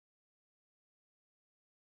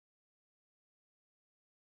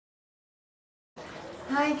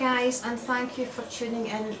Hi guys, and thank you for tuning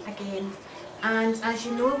in again. And as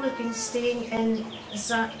you know, we've been staying in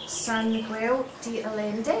San Miguel de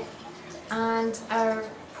Allende, and our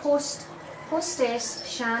hostess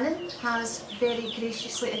Shannon has very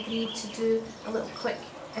graciously agreed to do a little quick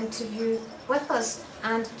interview with us.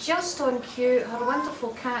 And just on cue, her wonderful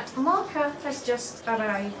cat Mocha has just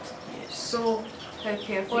arrived. So how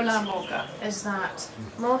perfect Hola, Mocha. is that?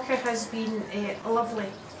 Mocha has been lovely.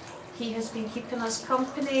 He has been keeping us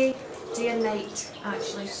company day and night,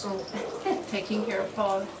 actually, so... Taking care of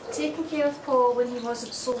Paul. Taking care of Paul when he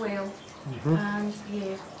wasn't so well. And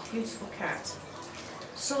yeah, beautiful cat.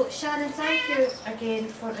 So Shannon, thank you again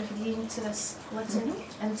for agreeing to this little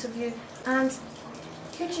interview. And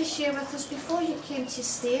could you share with us, before you came to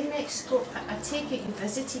stay in Mexico, I take it you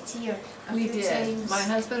visited here a few times? My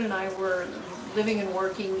husband and I were living and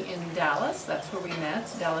working in Dallas. That's where we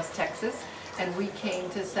met, Dallas, Texas. And we came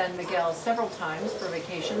to San Miguel several times for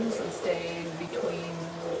vacations and stayed between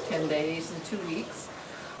 10 days and 2 weeks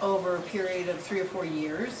over a period of 3 or 4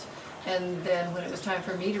 years. And then when it was time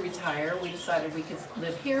for me to retire, we decided we could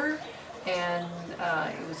live here, and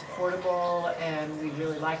it was affordable, and we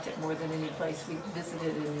really liked it more than any place we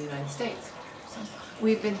visited in the United States. So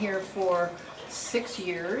we've been here for 6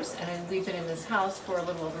 years, and we've been in this house for a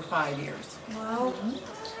little over 5 years. Wow.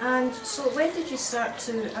 And so when did you start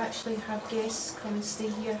to actually have guests come and stay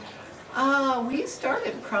here? We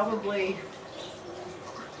started probably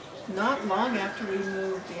not long after we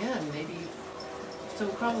moved in, so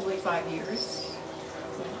probably 5 years,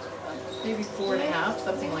 maybe 4.5,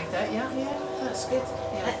 something like that, yeah. Yeah, that's good.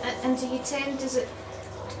 Yeah. And do you tend, does it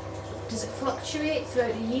fluctuate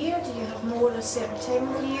throughout the year? Do you have more at a certain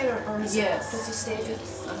time of year, or is it pretty steady?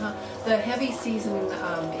 Yes. The heavy season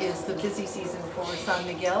is the busy season for San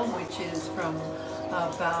Miguel, which is from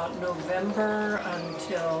about November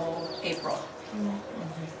until April.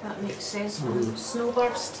 That makes sense. From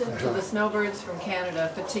snowbirds to... So the snowbirds from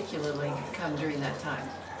Canada particularly come during that time.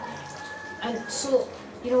 And so,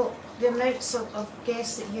 you know, the amounts of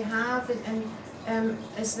guests that you have, and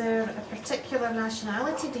is there a particular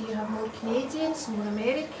nationality? Do you have more Canadians, more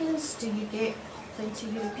Americans? Do you get plenty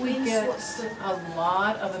of Europeans? We get a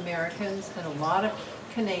lot of Americans and a lot of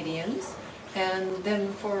Canadians. And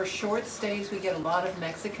then for short stays, we get a lot of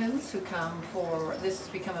Mexicans who come for, this has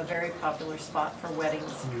become a very popular spot for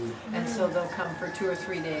weddings. And so they'll come for 2 or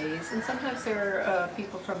 3 days. And sometimes there are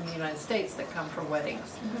people from the United States that come for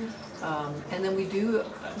weddings. And then we do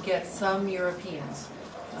get some Europeans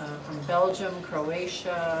from Belgium,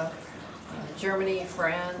 Croatia, Germany,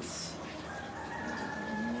 France.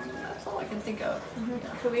 That's all I can think of. Yeah.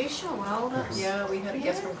 Croatia, wow. Yeah, we had a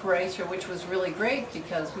guest from Croatia, which was really great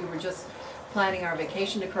because we were just planning our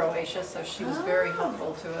vacation to Croatia, so she was very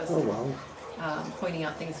helpful to us, pointing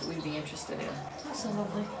out things that we'd be interested in. That's a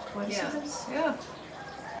lovely coincidence. Yeah.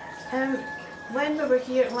 When we were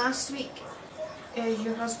here last week,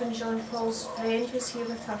 your husband Jean-Paul's friend was here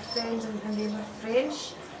with her friend, and they were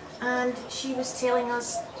French, and she was telling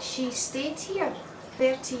us she stayed here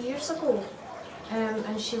 30 years ago,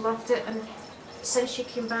 and she loved it, and since she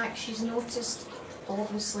came back she's noticed,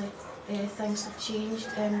 obviously, things have changed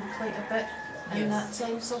quite a bit in that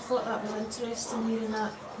time, so I thought that was interesting hearing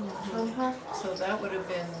that from her. So that would have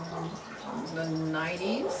been the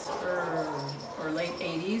 90s or late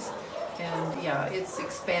 80s, and yeah, it's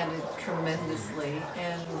expanded tremendously,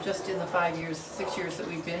 and just in the 6 years that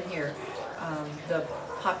we've been here, the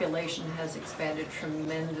population has expanded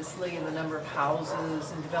tremendously, and the number of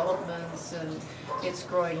houses and developments, and it's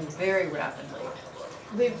growing very rapidly.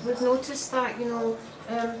 We've noticed that, you know,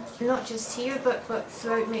 not just here but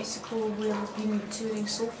throughout Mexico where we've been touring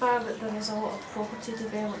so far, that there is a lot of property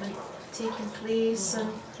development taking place,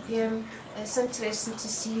 and it's interesting to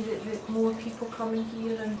see that more people coming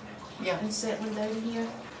here and settling down here.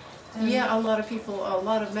 Yeah, a lot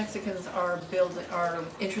of Mexicans are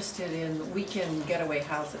interested in weekend getaway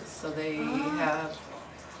houses, so they have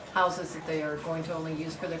houses that they are going to only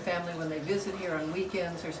use for their family when they visit here on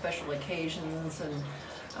weekends or special occasions, and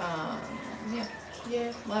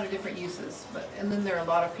a lot of different uses. And then there are a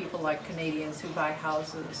lot of people like Canadians who buy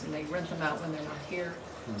houses and they rent them out when they're not here.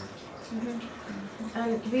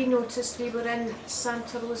 And we noticed, we were in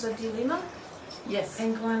Santa Rosa de Lima,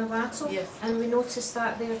 in Guanajuato, and we noticed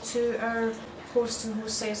that there too. Our host and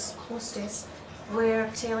hostess were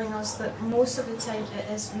telling us that most of the time it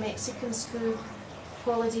is Mexicans who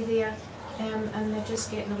holiday there, and they're just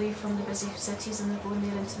getting away from the busy cities and they're going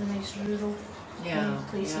there into the nice rural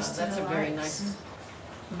places to that's relax. a very nice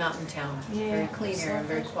mountain town. Very clean air and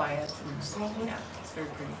very quiet. And, it's lovely. Yeah, it's very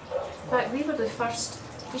pretty. In fact, we were the first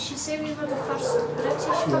did she say we were the first British,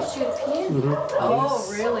 first European? Oh,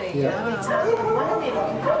 really? Yeah. We had one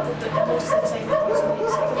American couple, but most of the time it was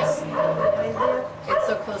Mexicans that went there. It's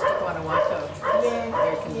so close to Guanajuato. Yeah,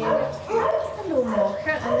 Very convenient. Hello,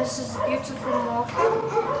 Mocha, and this is beautiful Mocha.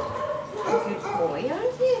 You're a good boy,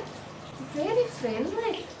 aren't you? Very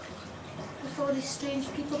friendly with all these strange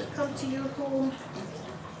people that come to your home.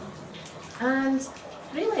 And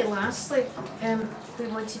really, lastly, we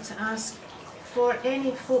wanted to ask for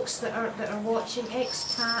any folks that are watching,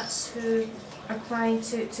 expats who are planning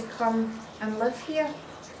to come and live here.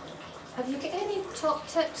 Have you got any top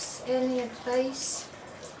tips, any advice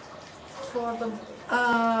for them?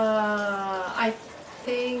 I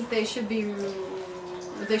think they should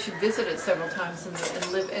visit it several times and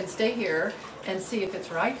live and stay here and see if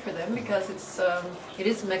it's right for them, because it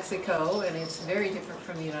is Mexico and it's very different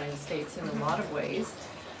from the United States in a lot of ways.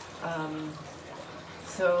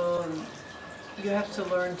 So you have to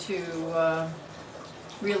learn to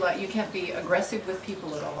realize you can't be aggressive with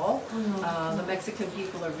people at all. The Mexican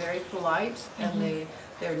people are very polite and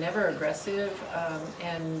they're never aggressive.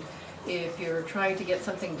 And if you're trying to get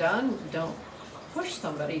something done, don't push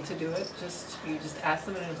somebody to do it. You just ask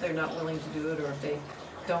them, and if they're not willing to do it, or if they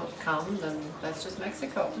don't come, then that's just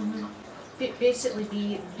Mexico. Basically,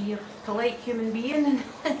 be a polite human being, and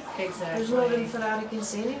Exactly. there's no room for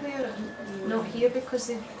arrogance anywhere. Not here, because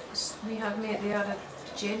we have met they are a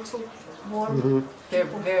gentle, warm. They're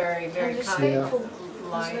very, very and kind. respectful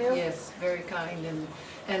as well. Yes, very kind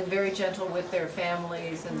and very gentle with their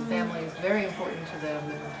families, and family is very important to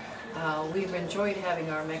them. And we've enjoyed having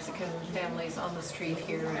our Mexican families on the street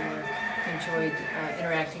here, and we've enjoyed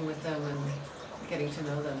interacting with them and getting to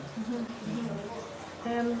know them.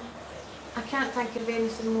 I can't think of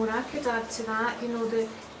anything more I could add to that. You know, the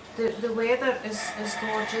weather is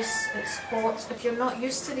gorgeous, it's hot. If you're not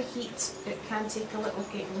used to the heat, it can take a little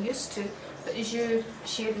getting used to. But as you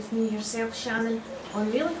shared with me yourself, Shannon, on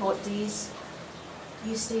really hot days,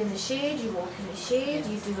 you stay in the shade, you walk in the shade,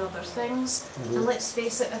 you do other things. And let's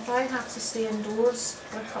face it, if I have to stay indoors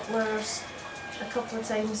for a couple of hours, a couple of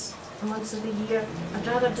times months of the year, I'd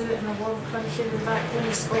rather do it in a warm country than back home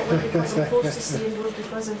in Scotland, because I'm forced to stay indoors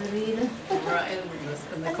because of the rain. Right,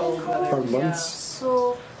 in the cold weather. For months. Yeah.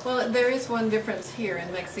 So, Well, there is one difference here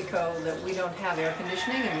in Mexico, that we don't have air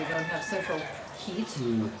conditioning and we don't have central heat.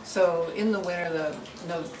 So in the winter,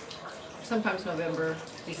 sometimes November,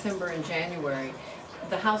 December, and January,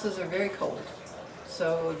 the houses are very cold.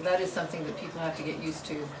 So that is something that people have to get used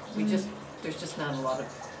to. There's just not a lot of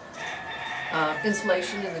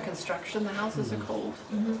insulation in the construction. The houses are cold,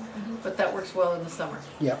 but that works well in the summer.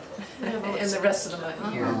 Yeah. And the rest of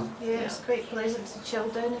the year. yeah, it's quite pleasant to chill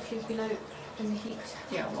down if you've been out in the heat.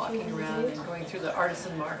 Yeah, walking around and going through the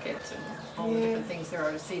artisan market and all the different things there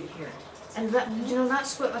are to see here. And that, you know,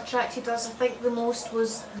 that's what attracted us, I think, the most,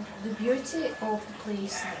 was the beauty of the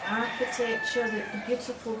place, the architecture, the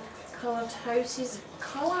beautiful coloured houses,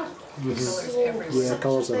 colour. Colours everywhere. Yeah,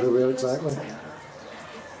 colours everywhere, exactly.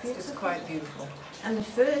 It's quite beautiful. And the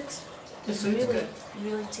food The is food's really, good.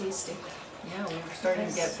 really tasty. Yeah, we're starting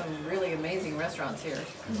to get some really amazing restaurants here.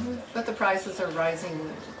 But the prices are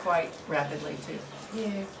rising quite rapidly too.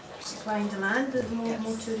 Yeah, supply and demand, the more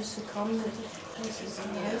Yes. tourists who come, the prices are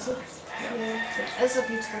Yeah. rising. Yeah, it is a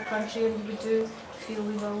beautiful country, and we do feel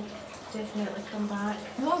we will definitely come back.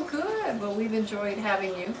 Well, good. Well, we've enjoyed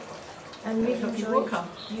having you. And we've hope you will enjoyed come.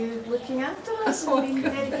 you looking after us Oh, and being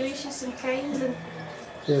good. very gracious and kind. And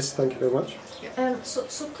Yes, thank you very much.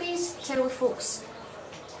 so please tell the folks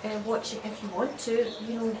watching, if you want to,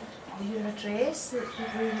 you know, your address that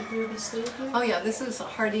where we stay here. Oh yeah, this is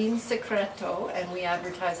Jardín Secreto, and we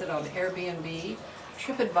advertise it on Airbnb,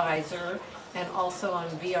 TripAdvisor, and also on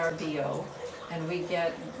VRBO. And we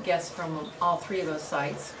get guests from all three of those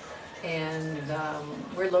sites. And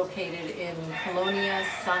we're located in Colonia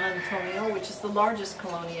San Antonio, which is the largest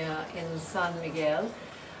colonia in San Miguel.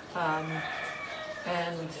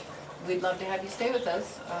 And we'd love to have you stay with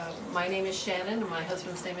us. My name is Shannon, and my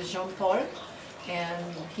husband's name is Jean-Paul.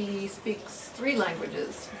 And he speaks 3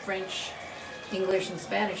 languages, French, English, and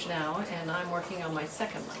Spanish now, and I'm working on my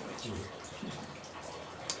second language.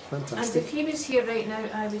 And Fantastic. if he was here right now,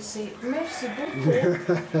 I would say, merci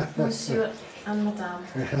beaucoup, monsieur and madame.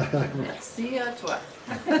 Merci à toi.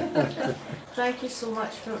 Thank you so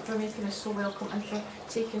much for making us so welcome and for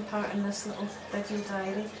taking part in this little video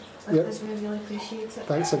diary. Because we really appreciate it.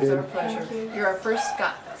 Thanks It's our again. pleasure. Thank you. You're our first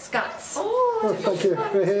Scots. Oh, thank you.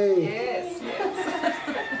 Hey, Yes,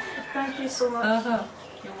 yes. Thank you so much.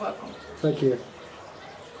 You're welcome. thank you.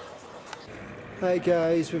 Hi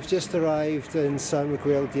guys, we've just arrived in San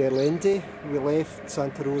Miguel de Allende. We left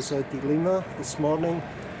Santa Rosa de Lima this morning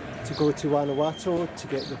to go to Guanajuato to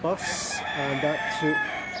get the bus, and that took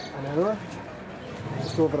an hour,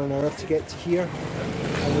 just over an hour to get to here,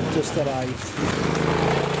 and we've just arrived.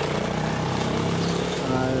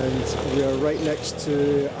 And we're right next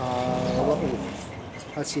to a little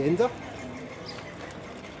hacienda,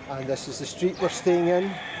 and this is the street we're staying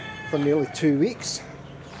in for nearly 2 weeks.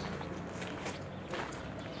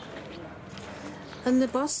 And the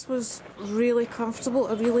bus was really comfortable,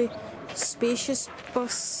 a really spacious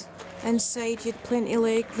bus inside. You had plenty of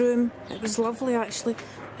leg room. It was lovely actually.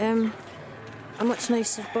 A much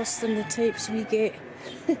nicer bus than the types we get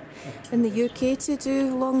in the UK to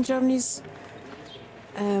do long journeys.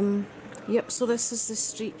 Yep, so this is the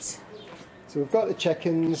street. So we've got the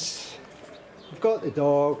chickens, we've got the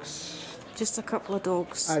dogs. Just a couple of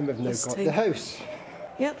dogs. And we've now got the house.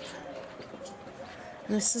 Yep.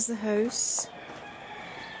 And this is the house.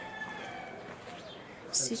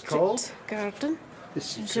 Secret called garden. The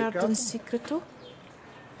secret Jardin garden. Secreto.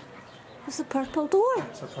 There's a purple door.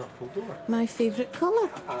 It's a purple door. My favourite colour.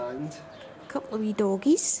 And A couple of wee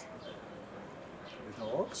doggies. the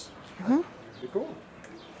dogs. Mm-hmm. And here we go.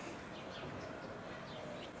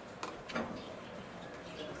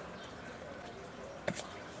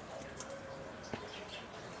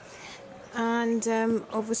 And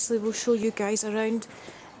obviously we'll show you guys around.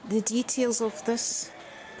 The details of this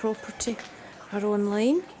property are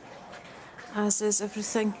online, as is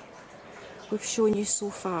everything we've shown you so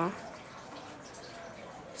far.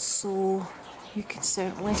 So you can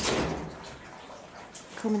certainly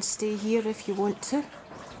come and stay here if you want to.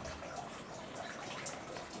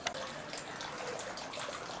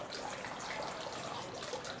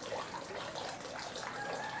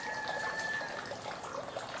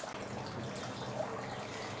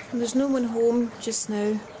 And there's no one home just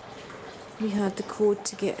now. We had the code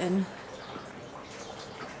to get in.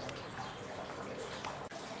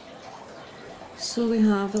 So we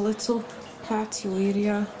have a little patio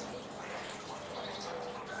area,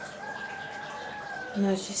 and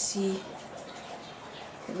as you see,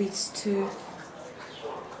 it leads to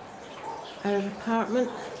our apartment,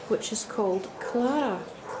 which is called Clara.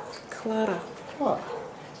 What?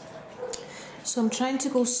 So I'm trying to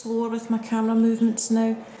go slower with my camera movements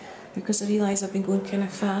now, because I realise I've been going kind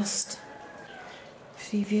of fast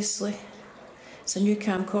previously. It's a new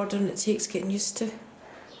camcorder and it takes getting used to.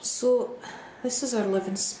 So this is our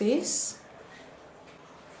living space.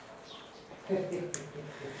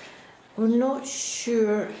 We're not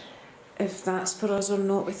sure if that's for us or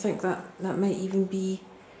not. We think that might even be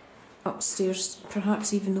upstairs.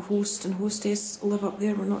 Perhaps even the host and hostess live up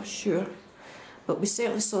there, we're not sure. But we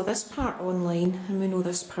certainly saw this part online, and we know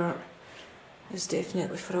this part is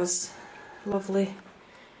definitely for us. Lovely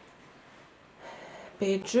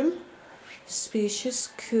bedroom,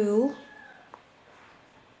 spacious, cool.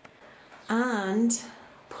 And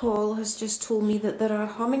Paul has just told me that there are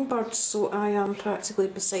hummingbirds, so I am practically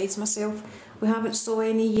beside myself. We haven't saw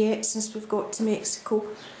any yet since we've got to Mexico.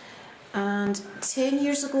 And 10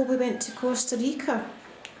 years ago we went to Costa Rica.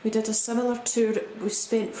 We did a similar tour. We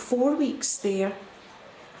spent 4 weeks there.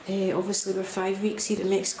 Obviously we're 5 weeks here in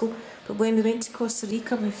Mexico, but when we went to Costa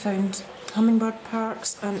Rica we found hummingbird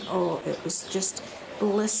parks, and oh, it was just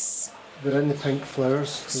bliss. They're in the pink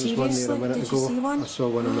flowers. There was one there a minute Did ago. you see one? I saw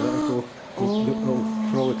one a minute ago. Oh.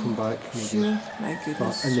 They'll probably come back maybe. Sure, my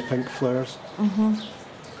goodness. But in the pink flowers.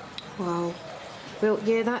 Wow. Well,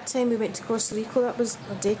 yeah, that time we went to Costa Rica, that was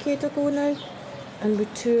a decade ago now, and we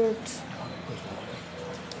toured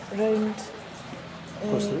around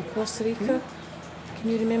Costa Rica. Can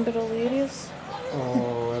you remember all the areas?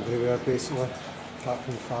 Oh, everywhere basically. Apart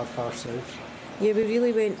from far south. Yeah, we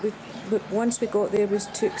really went. Once we got there, we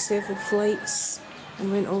took several flights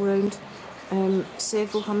and went all around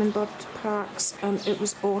several hummingbird parks, and it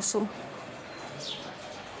was awesome.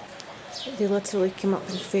 They literally came up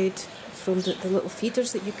and fed from the little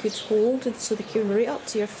feeders that you could hold, and so they came right up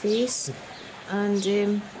to your face.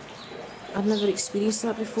 And I'd never experienced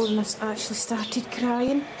that before, and I actually started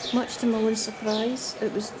crying, much to my own surprise.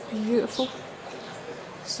 It was beautiful.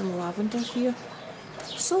 Some lavender here.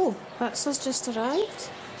 So, that's us just arrived.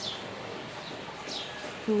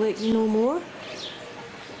 We'll let you know more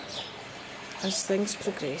as things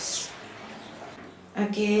progress.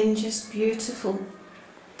 Again, just beautiful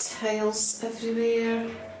tiles everywhere.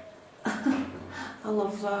 I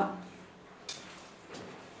love that.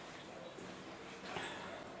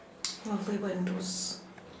 Lovely windows.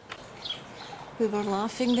 We were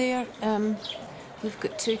laughing there. We've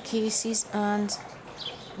got 2 cases, and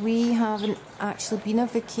we haven't actually been on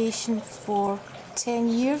vacation for 10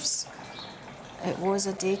 years. It was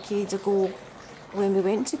a decade ago when we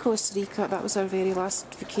went to Costa Rica. That was our very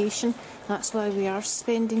last vacation. That's why we are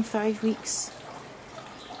spending 5 weeks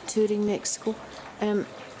touring Mexico.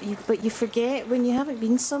 But you forget, when you haven't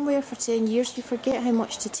been somewhere for 10 years, you forget how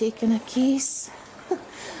much to take in a case.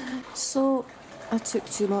 So I took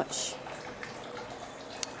too much.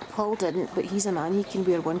 Paul didn't, but he's a man, he can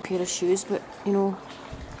wear one pair of shoes, but you know,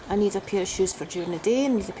 I need a pair of shoes for during the day,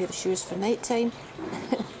 and I need a pair of shoes for night time.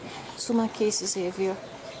 So my case is heavier.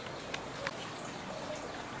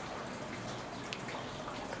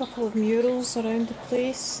 A couple of murals around the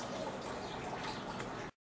place.